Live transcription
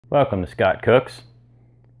Welcome to Scott Cooks.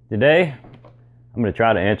 Today, I'm going to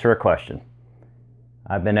try to answer a question.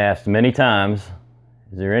 I've been asked many times,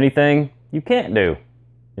 is there anything you can't do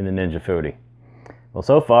in the Ninja Foodi? Well,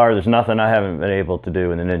 so far, there's nothing I haven't been able to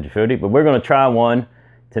do in the Ninja Foodi, but we're going to try one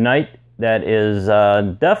tonight that is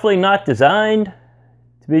definitely not designed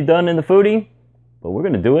to be done in the Foodi, but we're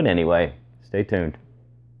going to do it anyway. Stay tuned.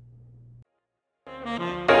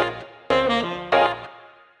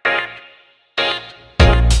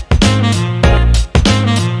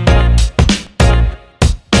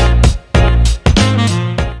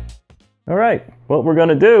 All right, what we're going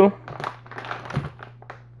to do,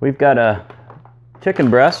 we've got a chicken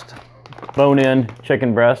breast, bone-in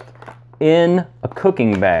chicken breast, in a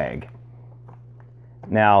cooking bag.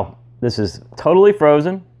 Now, this is totally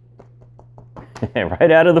frozen,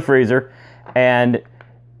 right out of the freezer, and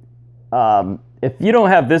if you don't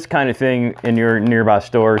have this kind of thing in your nearby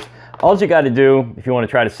stores, all you got to do, if you want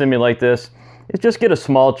to try to simulate this, is just get a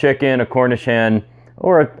small chicken, a Cornish hen,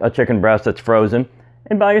 or a chicken breast that's frozen,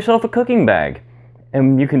 and buy yourself a cooking bag.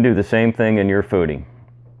 And you can do the same thing in your Foodi.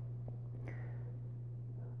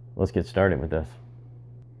 Let's get started with this.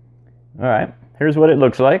 All right, here's what it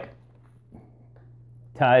looks like.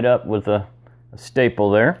 Tied up with a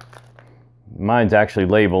staple there. Mine's actually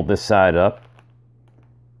labeled this side up.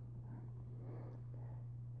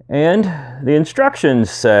 And the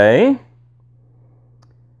instructions say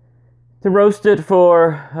to roast it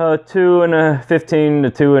for 15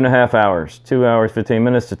 to 2.5 hours. 2 hours, 15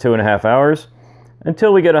 minutes to 2.5 hours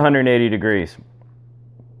until we get 180 degrees.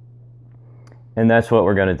 And that's what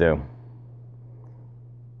we're going to do.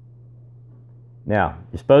 Now,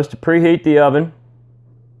 you're supposed to preheat the oven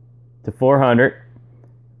to 400.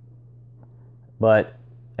 But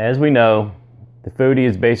as we know, the Foodi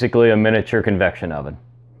is basically a miniature convection oven.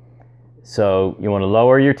 So you want to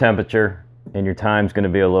lower your temperature and your time's going to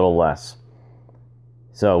be a little less.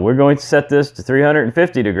 So we're going to set this to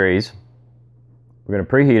 350 degrees. We're going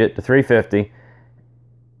to preheat it to 350.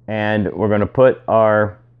 And we're going to put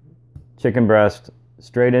our chicken breast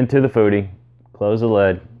straight into the Foodi, close the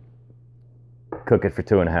lid, cook it for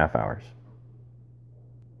 2.5 hours.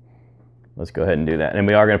 Let's go ahead and do that. And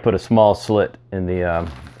we are going to put a small slit in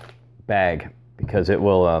the bag because it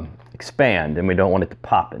will expand and we don't want it to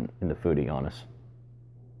pop in the Foodi on us.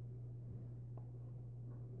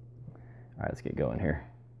 All right, let's get going here.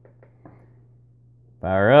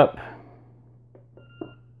 Fire up.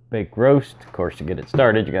 Bake roast. Of course, to get it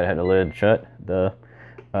started, you gotta have the lid shut. The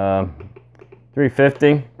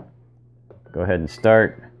 350. Go ahead and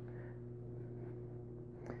start.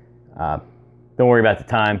 Don't worry about the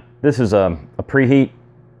time. This is a preheat.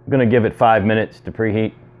 I'm gonna give it 5 minutes to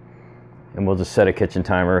preheat, and we'll just set a kitchen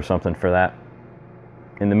timer or something for that.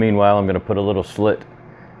 In the meanwhile, I'm gonna put a little slit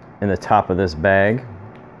in the top of this bag.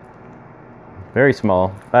 Very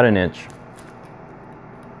small, about 1 inch.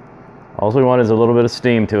 All we want is a little bit of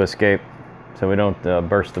steam to escape so we don't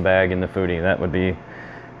burst the bag in the Foodi. That would be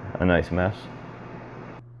a nice mess.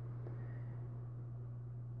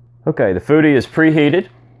 Okay, the Foodi is preheated.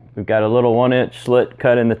 We've got a little 1-inch slit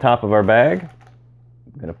cut in the top of our bag.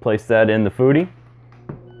 I'm going to place that in the Foodi.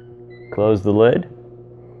 Close the lid.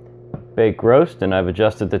 Bake roast, and I've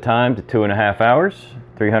adjusted the time to 2.5 hours,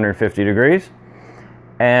 350 degrees.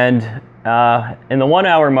 And in the 1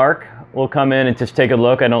 hour mark, we'll come in and just take a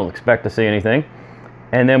look. I don't expect to see anything.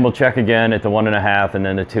 And then we'll check again at the 1.5 and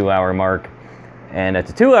then the 2 hour mark. And at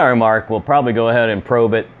the 2 hour mark, we'll probably go ahead and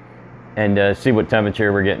probe it and see what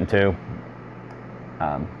temperature we're getting to.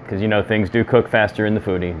 Because you know things do cook faster in the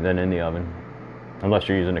Foodi than in the oven. Unless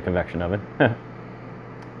you're using a convection oven.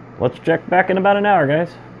 Let's check back in about 1 hour,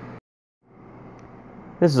 guys.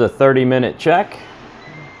 This is a 30-minute check.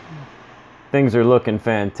 Things are looking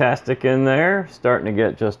fantastic in there. Starting to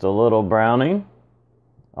get just a little browning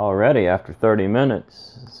already after 30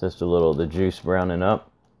 minutes. It's just a little of the juice browning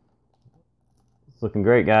up. It's looking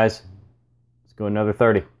great, guys. Let's go another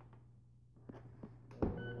 30.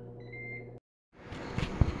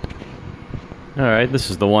 All right, this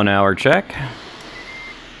is the 1 hour check.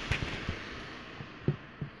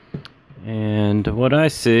 And what I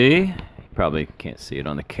see, you probably can't see it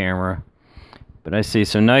on the camera, but I see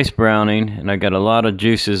some nice browning, and I got a lot of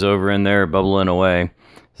juices over in there bubbling away.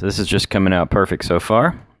 So this is just coming out perfect so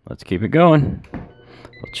far. Let's keep it going.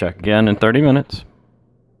 We'll check again in 30 minutes.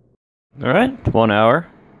 All right, 1 hour.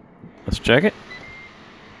 Let's check it.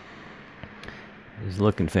 It's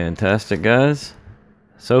looking fantastic, guys.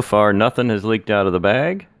 So far, nothing has leaked out of the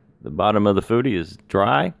bag. The bottom of the Foodi is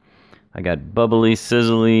dry. I got bubbly,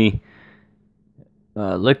 sizzly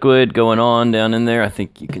liquid going on down in there. I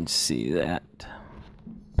think you can see that.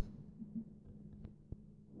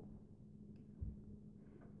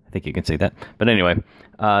 I think you can see that. But anyway,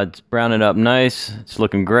 it's browning up nice. It's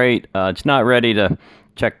looking great. It's not ready to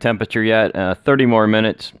check temperature yet. 30 more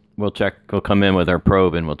minutes. We'll come in with our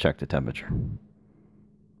probe and we'll check the temperature.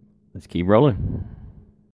 Let's keep rolling.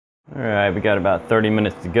 All right, we got about 30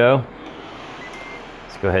 minutes to go.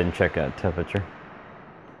 Let's go ahead and check that temperature.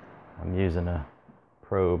 I'm using a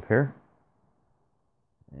probe here.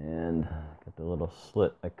 And got the little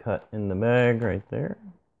slit I cut in the bag right there.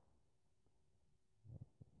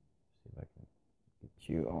 See if I can get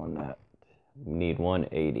you on that. We need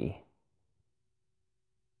 180.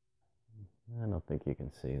 I don't think you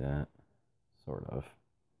can see that. Sort of.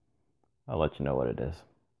 I'll let you know what it is.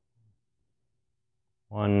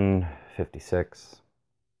 156.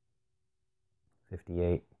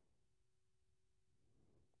 58.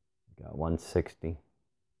 Got 160.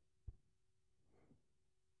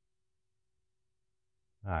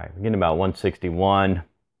 All right, we're getting about 161.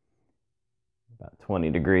 About 20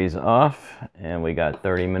 degrees off, and we got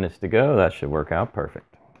 30 minutes to go. That should work out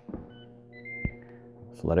perfect.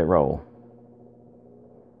 Let's let it roll.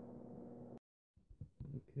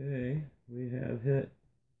 Okay, we have hit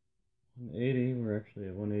 180. We're actually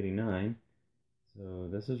at 189. So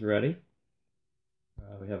this is ready.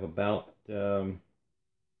 We have about 20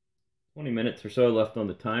 minutes or so left on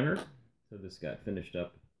the timer. So this got finished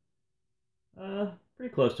up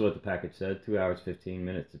pretty close to what the package said. 2 hours, 15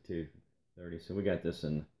 minutes to 2:30. So we got this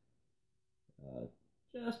in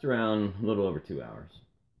just around a little over 2 hours.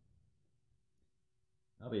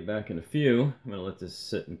 I'll be back in a few. I'm going to let this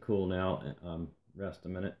sit and cool now, rest a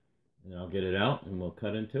minute, and I'll get it out and we'll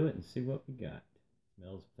cut into it and see what we got.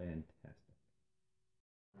 Smells fantastic.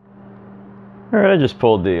 Alright, I just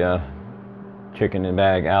pulled the chicken and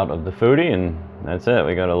bag out of the Foodi, and that's it.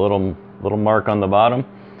 We got a little mark on the bottom.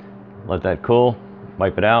 Let that cool,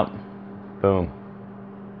 wipe it out, boom,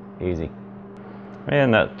 easy.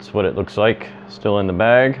 And that's what it looks like, still in the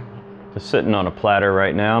bag. Just sitting on a platter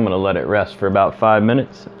right now. I'm gonna let it rest for about 5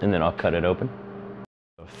 minutes and then I'll cut it open.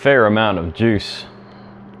 A fair amount of juice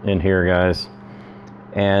in here, guys.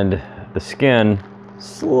 And the skin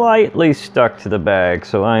slightly stuck to the bag,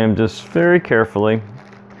 so I am just very carefully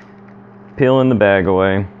peeling the bag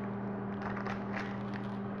away.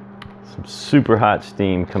 Some super hot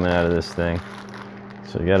steam coming out of this thing.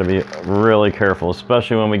 So you gotta be really careful,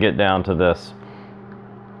 especially when we get down to this.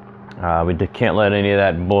 We can't let any of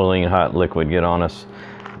that boiling hot liquid get on us.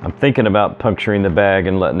 I'm thinking about puncturing the bag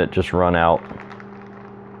and letting it just run out.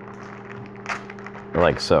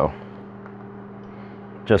 Like so.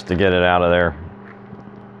 Just to get it out of there.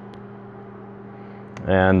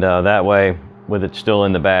 And that way, with it still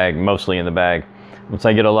in the bag, mostly in the bag, once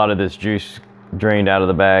I get a lot of this juice drained out of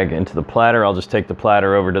the bag into the platter, I'll just take the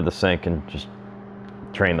platter over to the sink and just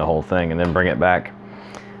drain the whole thing and then bring it back.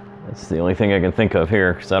 That's the only thing I can think of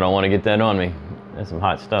here, because I don't want to get that on me. That's some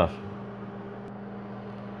hot stuff.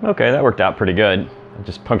 Okay, that worked out pretty good. I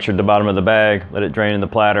just punctured the bottom of the bag, let it drain in the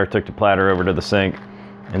platter, took the platter over to the sink,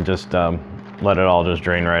 and just let it all just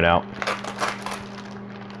drain right out.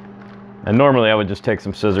 And normally I would just take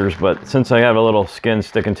some scissors, but since I have a little skin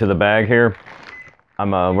sticking to the bag here,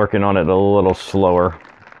 I'm working on it a little slower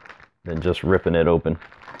than just ripping it open.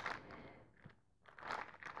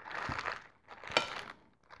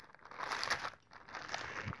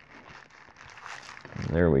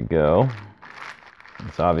 There we go.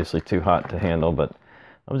 It's obviously too hot to handle, but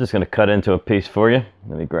I'm just going to cut into a piece for you.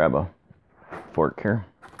 Let me grab a fork here.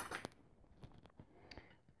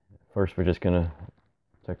 First, we're just going to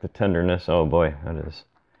check the tenderness. Oh boy, that is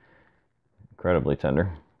incredibly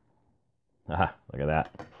tender. Aha, look at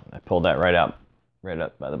that. I pulled that right up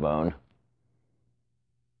by the bone.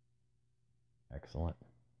 Excellent.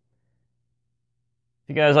 If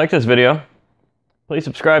you guys like this video, please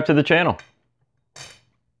subscribe to the channel.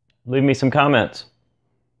 Leave me some comments.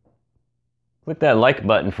 Click that like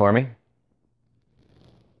button for me.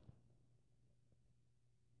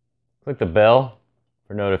 Click the bell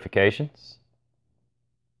for notifications.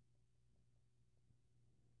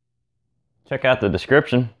 Check out the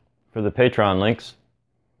description for the Patreon links.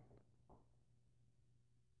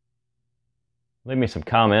 Leave me some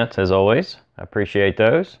comments as always. I appreciate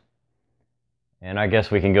those. And I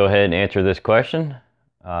guess we can go ahead and answer this question.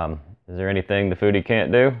 Is there anything the Foodi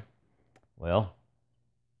can't do? Well,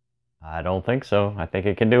 I don't think so. I think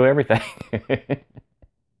it can do everything.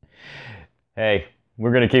 Hey,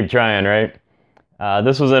 we're going to keep trying, right?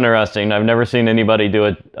 This was interesting. I've never seen anybody do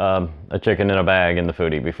a chicken in a bag in the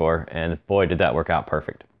Foodi before, and boy, did that work out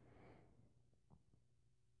perfect.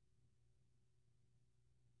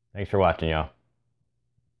 Thanks for watching, y'all.